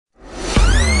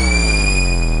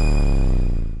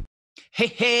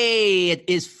Hey, it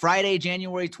is Friday,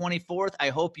 January 24th. I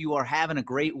hope you are having a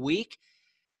great week.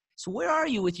 So where are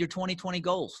you with your 2020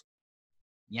 goals?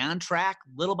 You on track?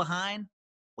 Little behind?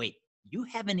 Wait, you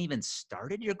haven't even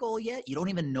started your goal yet? You don't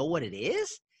even know what it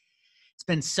is? It's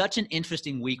been such an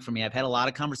interesting week for me. I've had a lot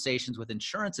of conversations with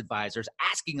insurance advisors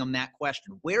asking them that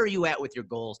question. Where are you at with your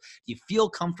goals? Do you feel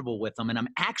comfortable with them? And I'm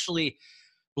actually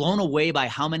blown away by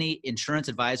how many insurance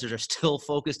advisors are still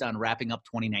focused on wrapping up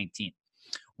 2019.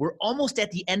 We're almost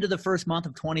at the end of the first month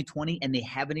of 2020, and they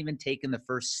haven't even taken the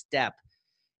first step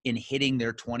in hitting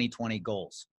their 2020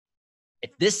 goals. If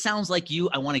this sounds like you,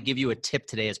 I want to give you a tip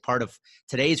today as part of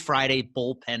today's Friday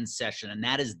bullpen session, and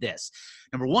that is this.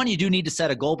 Number one, you do need to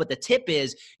set a goal, but the tip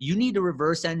is you need to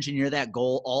reverse engineer that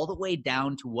goal all the way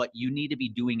down to what you need to be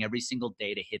doing every single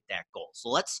day to hit that goal. So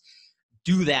let's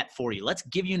do that for you. Let's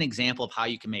give you an example of how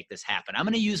you can make this happen. I'm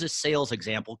going to use a sales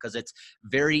example because it's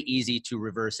very easy to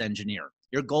reverse engineer.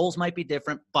 Your goals might be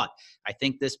different, but I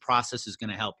think this process is going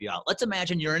to help you out. Let's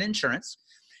imagine you're in insurance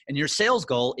and your sales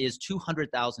goal is $200,000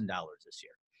 this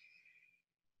year.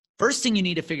 First thing you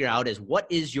need to figure out is what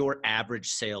is your average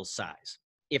sales size?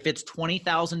 If it's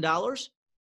 $20,000,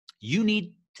 you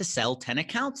need to sell 10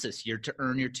 accounts this year to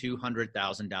earn your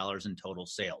 $200,000 in total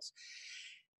sales.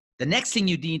 The next thing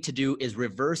you need to do is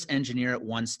reverse engineer it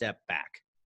one step back.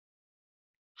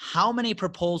 How many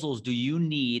proposals do you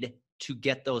need to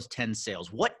get those 10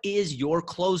 sales? What is your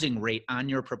closing rate on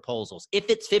your proposals? If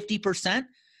it's 50%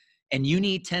 and you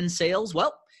need 10 sales,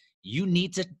 well, you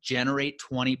need to generate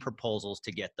 20 proposals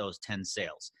to get those 10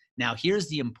 sales. Now, here's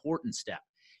the important step.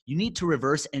 You need to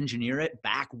reverse engineer it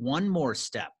back one more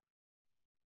step.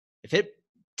 If it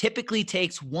typically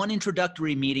takes one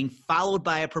introductory meeting followed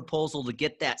by a proposal to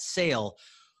get that sale,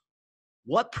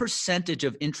 what percentage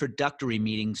of introductory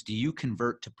meetings do you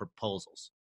convert to proposals?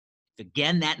 If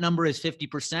again, that number is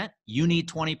 50%, you need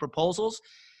 20 proposals,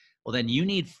 well then you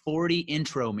need 40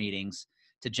 intro meetings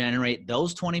to generate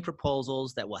those 20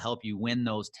 proposals that will help you win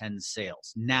those 10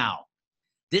 sales. Now,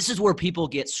 this is where people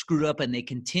get screwed up and they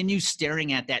continue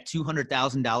staring at that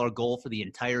 $200,000 goal for the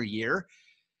entire year.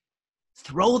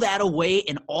 Throw that away,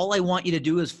 and all I want you to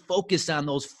do is focus on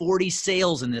those 40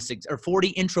 sales in this, or 40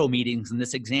 intro meetings in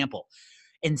this example,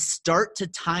 and start to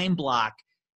time block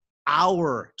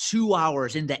hour, 2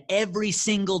 hours into every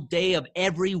single day of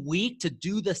every week to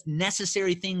do the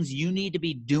necessary things you need to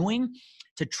be doing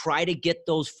to try to get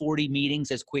those 40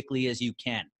 meetings as quickly as you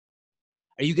can.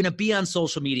 Are you going to be on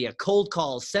social media, cold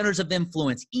calls, centers of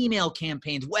influence, email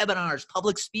campaigns, webinars,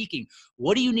 public speaking?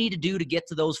 What do you need to do to get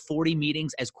to those 40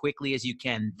 meetings as quickly as you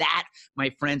can? That,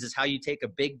 my friends, is how you take a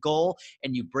big goal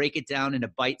and you break it down into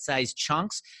bite-sized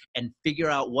chunks and figure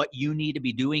out what you need to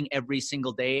be doing every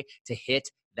single day to hit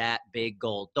that big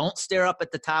goal. Don't stare up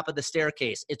at the top of the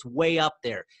staircase. It's way up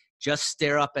there. Just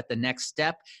stare up at the next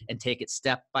step and take it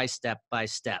step by step by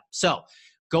step. So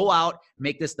go out,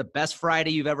 make this the best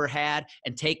Friday you've ever had,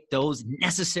 and take those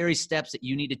necessary steps that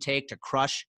you need to take to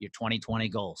crush your 2020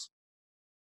 goals.